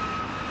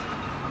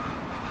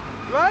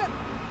 Right?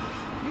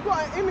 You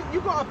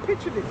got to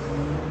picture this.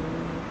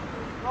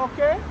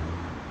 Okay?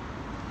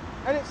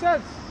 And it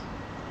says,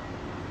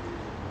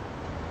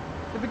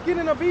 the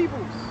beginning of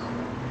evils.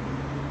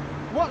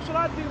 What shall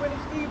I do when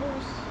its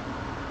evils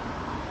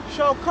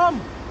shall come?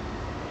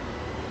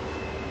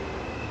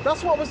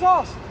 That's what was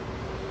asked.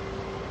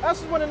 I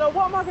just want to know,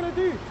 what am I going to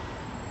do?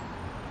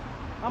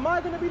 Am I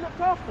going to be looked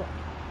after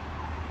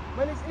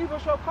when its evil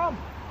shall come?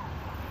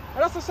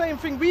 And that's the same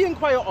thing we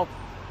inquire of.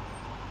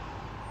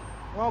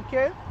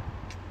 Okay?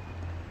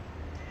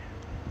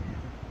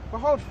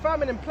 Behold,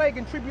 famine and plague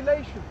and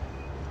tribulation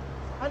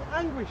and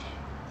anguish.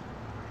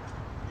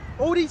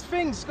 All these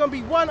things are going to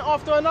be one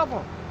after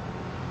another.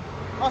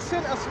 Are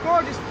sent as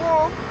scourges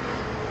for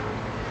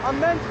a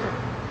mention.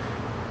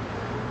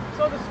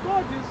 So the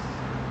scourges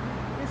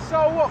is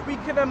so what? We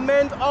can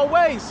amend our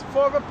ways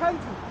for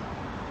repentance.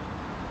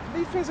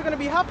 These things are going to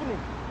be happening.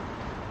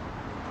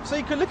 So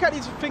you can look at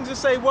these things and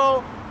say,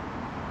 well,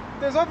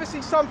 there's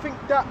obviously something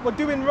that we're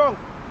doing wrong.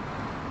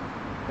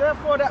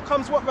 Therefore, that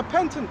comes what?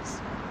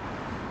 Repentance.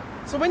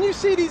 So when you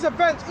see these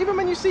events, even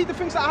when you see the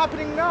things that are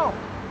happening now,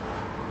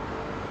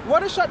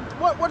 what should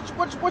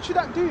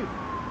that do?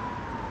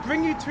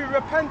 Bring you to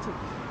repentance.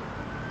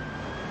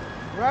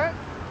 Right?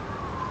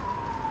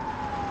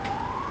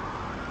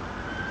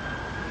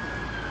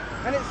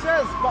 And it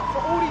says, but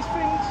for all these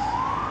things,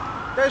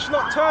 they shall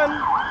not turn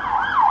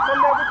from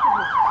their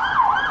wickedness.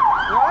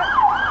 Right?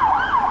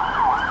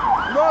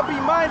 Nor be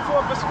mindful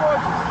of the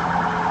scourges.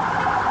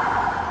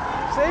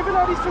 So even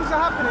though these things are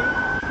happening,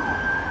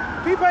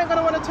 people ain't going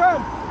to want to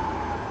turn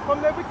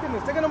from their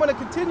wickedness. They're going to want to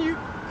continue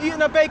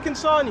eating a bacon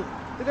sarnie.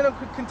 They're going to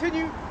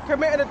continue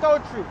committing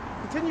adultery,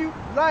 continue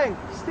lying,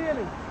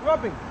 stealing,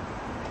 robbing.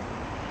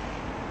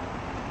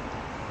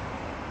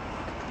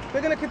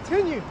 They're going to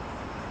continue,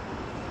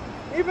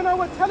 even though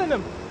we're telling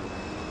them,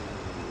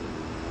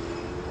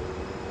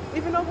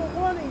 even though we're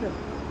warning them.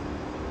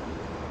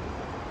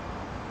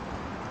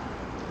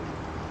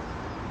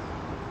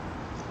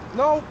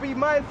 No, be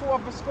mindful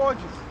of the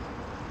scourges.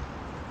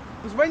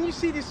 Because when you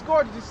see these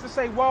scourges, it's to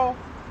say, well,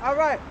 all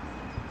right,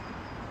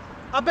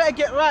 I better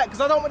get right because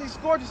I don't want these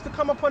scourges to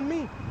come upon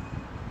me.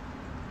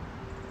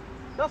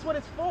 That's what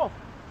it's for.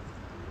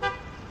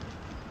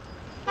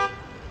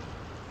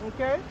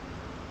 Okay?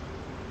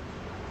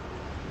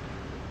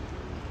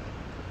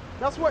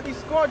 That's what these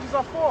scourges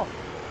are for.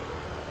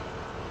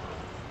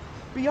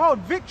 Behold,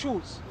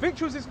 victuals.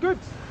 Victuals is good.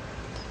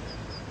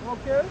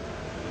 Okay?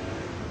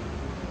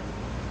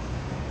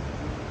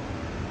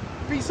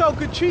 Be so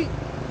good cheap.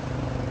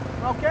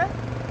 Okay?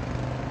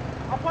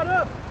 Upon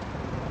earth.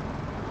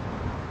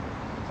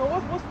 So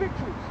what's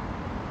victuals?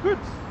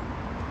 Goods.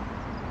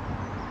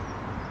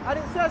 And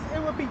it says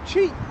it will be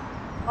cheap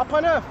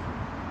upon earth.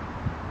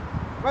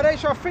 But they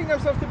shall think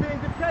themselves to be in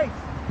good place.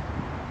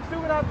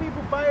 Still gonna have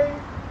people buying,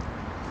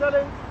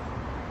 selling.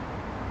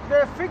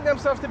 They think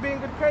themselves to be in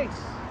good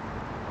case.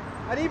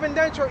 And even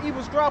then shall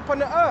evils grow upon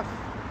the earth.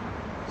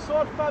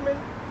 Sword, famine,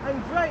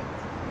 and great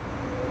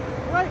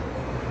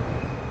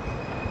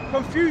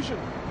confusion.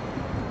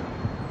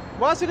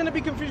 Why is it going to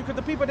be confusion? Because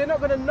the people, they're not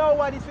going to know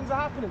why these things are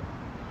happening.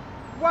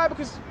 Why?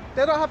 Because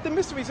they don't have the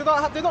mysteries. They're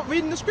not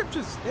reading the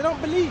scriptures. They don't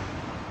believe.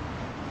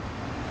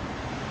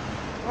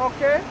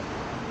 Okay?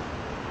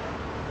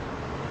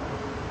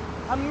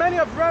 And many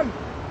of them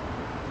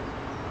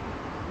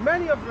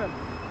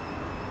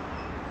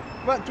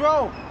that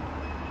dwell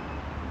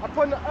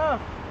upon the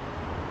earth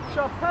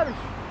shall perish.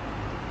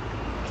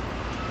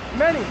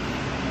 Many,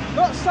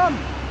 not some.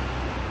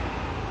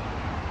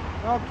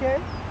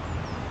 Okay?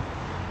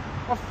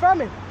 Of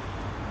famine.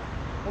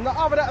 And the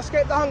other that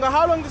escaped the hunger.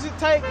 How long does it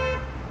take to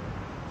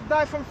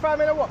die from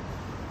famine? Or what?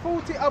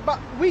 About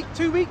a week,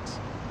 2 weeks?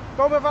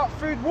 Go without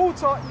food,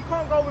 water. You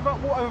can't go without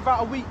water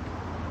without a week.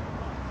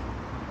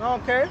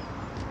 Okay?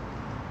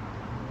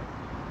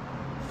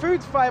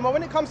 Food's fine, but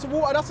when it comes to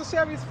water, that's a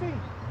serious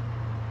thing.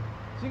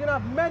 So you're going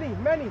to have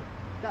many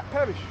that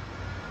perish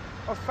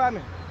of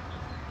famine.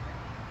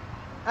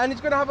 And it's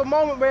going to have a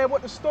moment where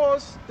what the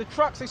stores, the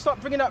trucks, they start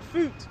bringing out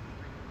food.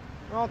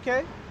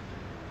 Okay?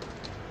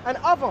 And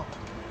other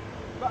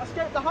that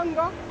escape the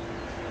hunger,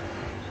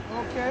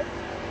 okay,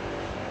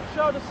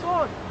 shall the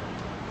sword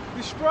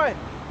destroy.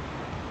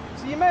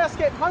 So you may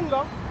escape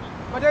hunger,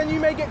 but then you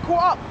may get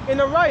caught up in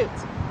a riot.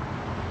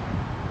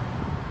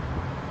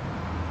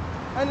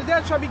 And the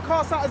dead shall be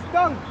cast out as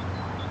dung,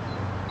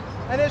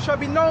 and there shall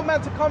be no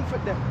man to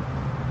comfort them.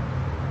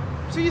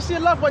 So you see a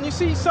loved one, you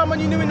see someone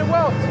you knew in the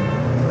world,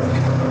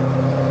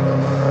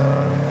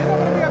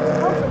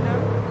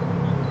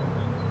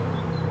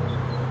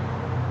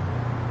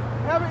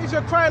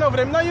 because you're crying over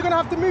them. No, you're going to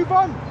have to move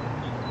on.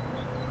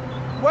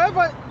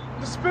 Wherever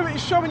the Spirit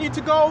is showing you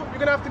to go, you're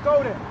going to have to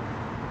go there.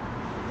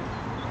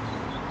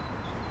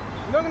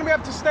 You're not going to be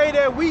able to stay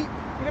there, weep.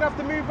 You're going to have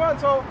to move on.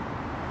 So,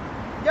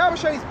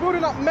 Yahushua is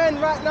building up men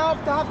right now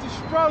to have this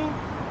strong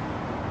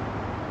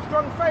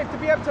faith to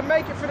be able to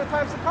make it through the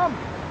times to come.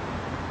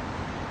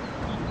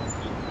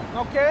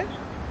 Okay?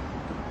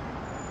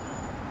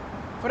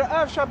 For the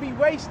earth shall be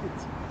wasted,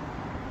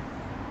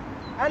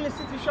 and the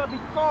city shall be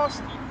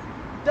cast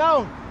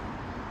down.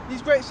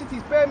 These great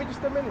cities, bear me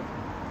just a minute.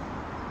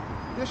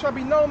 There shall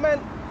be no men.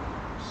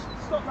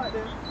 Stop right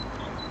there.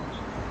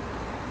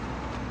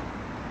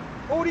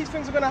 All these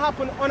things are going to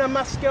happen on a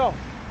mass scale,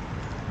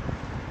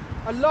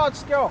 a large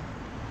scale.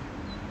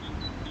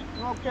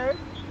 Okay?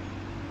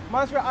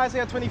 Reminds me of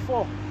Isaiah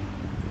 24.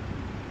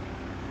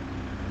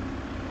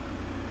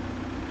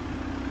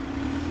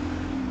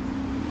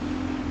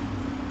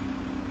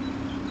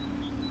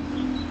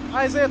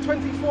 Isaiah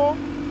 24.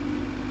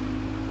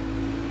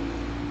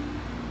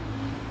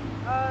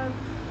 And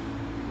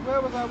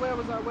where was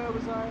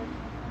I?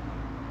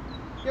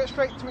 Get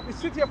straight to it. The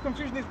city of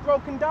confusion is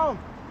broken down.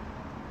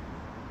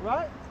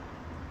 Right?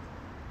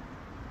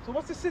 So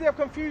what's the city of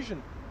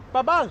confusion?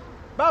 Babylon.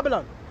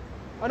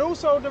 And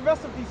also the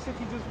rest of these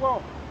cities as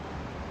well.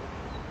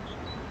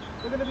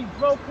 They're going to be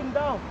broken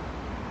down.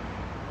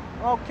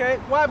 Okay,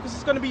 why? Because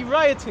it's going to be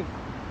rioting.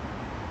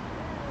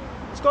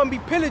 It's going to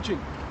be pillaging.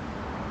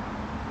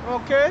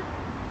 Okay?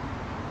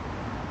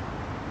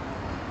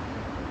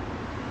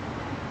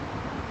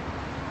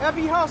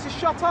 Every house is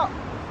shut up,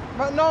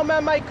 but no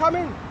man may come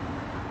in.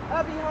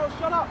 Every house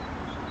shut up.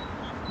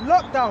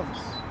 Lockdowns.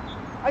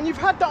 And you've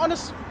had that on a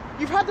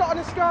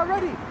scale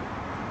already.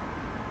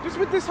 Just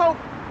with this whole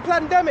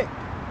pandemic.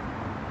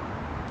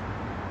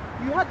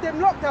 You had them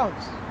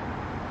lockdowns.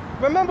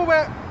 Remember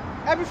where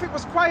everything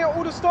was quiet,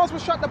 all the stores were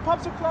shut, the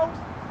pubs were closed,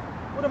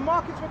 all the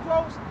markets were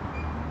closed.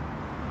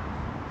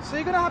 So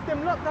you're going to have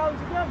them lockdowns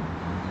again.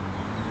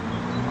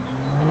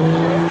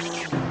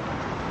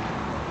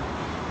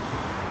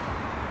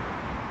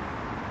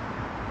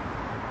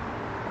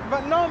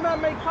 But no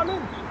man may come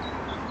in.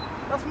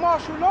 That's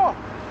martial law.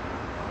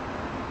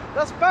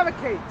 That's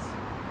barricades.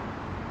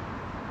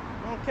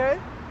 Okay?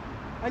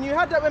 And you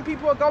had that when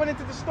people were going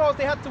into the stores,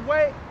 they had to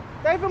wait.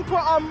 They even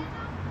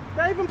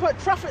put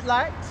traffic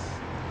lights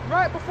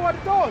right before the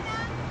doors.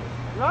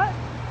 Right?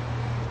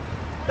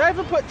 They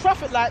even put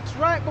traffic lights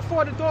right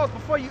before the doors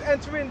before you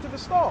enter into the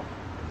store.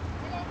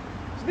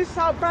 So this is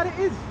how bad it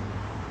is.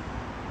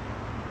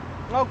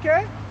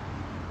 Okay?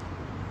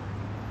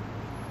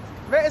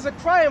 There is a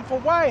crying for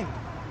wine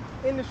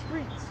in the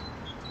streets.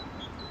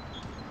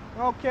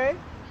 Okay?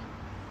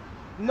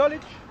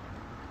 Knowledge.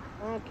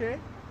 Okay?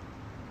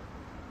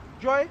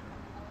 Joy.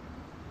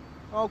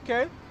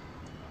 Okay?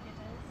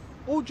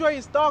 All joy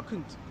is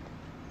darkened,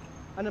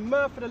 and the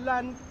mirth of the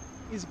land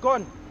is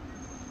gone.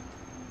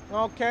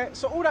 Okay?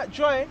 So all that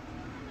joy,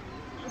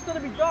 it's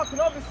going to be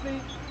darkened.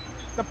 Obviously,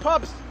 the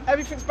pubs,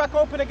 everything's back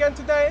open again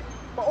today,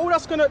 but all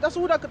that's gonna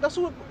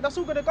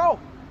go.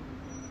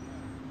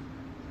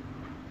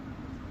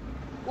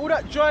 All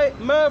that joy,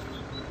 mirth,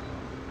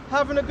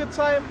 having a good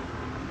time.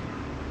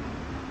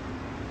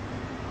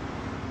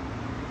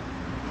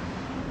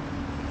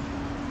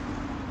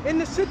 In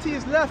the city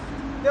is left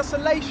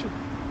desolation,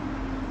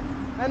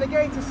 and the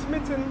gates are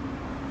smitten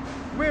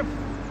with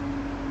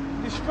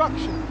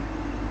destruction.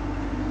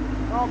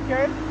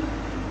 Okay?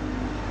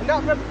 And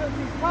that represents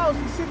these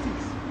powerful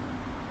cities.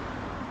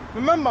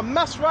 Remember,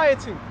 mass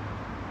rioting.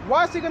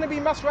 Why is there going to be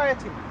mass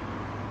rioting?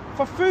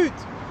 For food.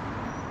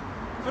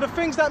 For the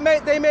things that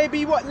they may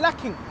be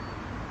lacking.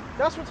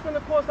 That's what's going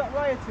to cause that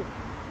rioting.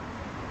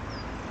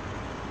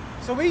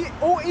 So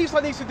all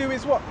Israel needs to do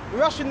is what?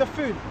 Ration the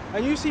food.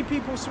 And you see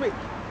people switch.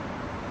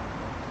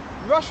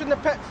 Ration the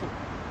petrol.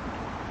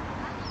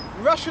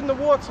 Ration the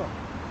water.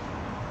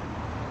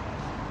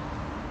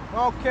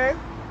 Okay?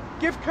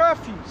 Give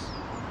curfews.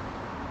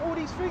 All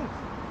these things.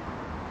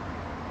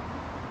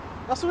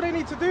 That's all they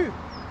need to do.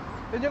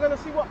 Then you're going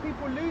to see what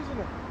people losing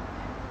it.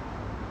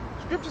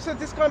 Scripture says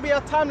this is going to be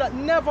a time like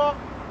never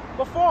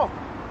before.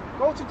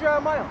 Go to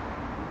Jeremiah.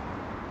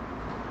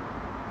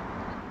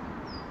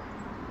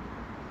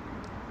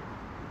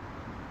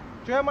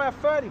 Jeremiah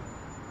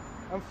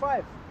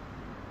 30:5.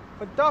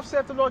 For thus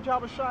saith the Lord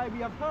Yahushua, we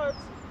have heard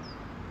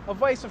a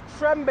voice of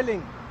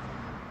trembling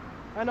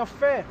and of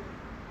fear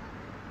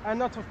and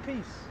not of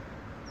peace.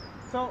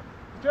 So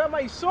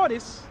Jeremiah saw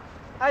this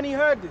and he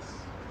heard this.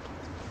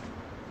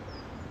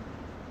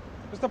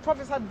 Because the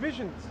prophets had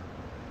visions.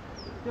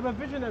 They were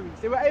visionaries.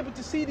 They were able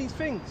to see these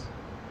things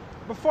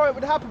before it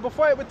would happen,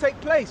 before it would take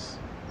place.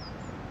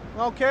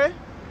 Okay?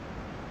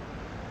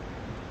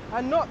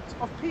 And not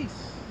of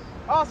peace.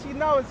 Ask ye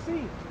now and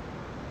see.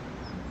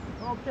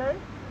 Okay?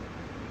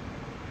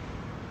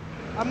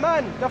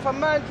 Doth a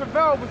man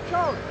travail with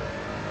child?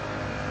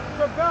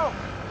 Travail.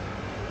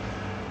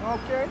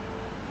 Okay?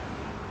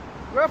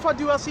 Wherefore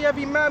do I see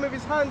every man with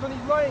his hands on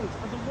his loins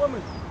as a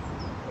woman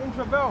in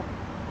travail,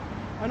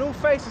 and all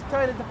faces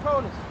turned into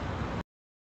pearls.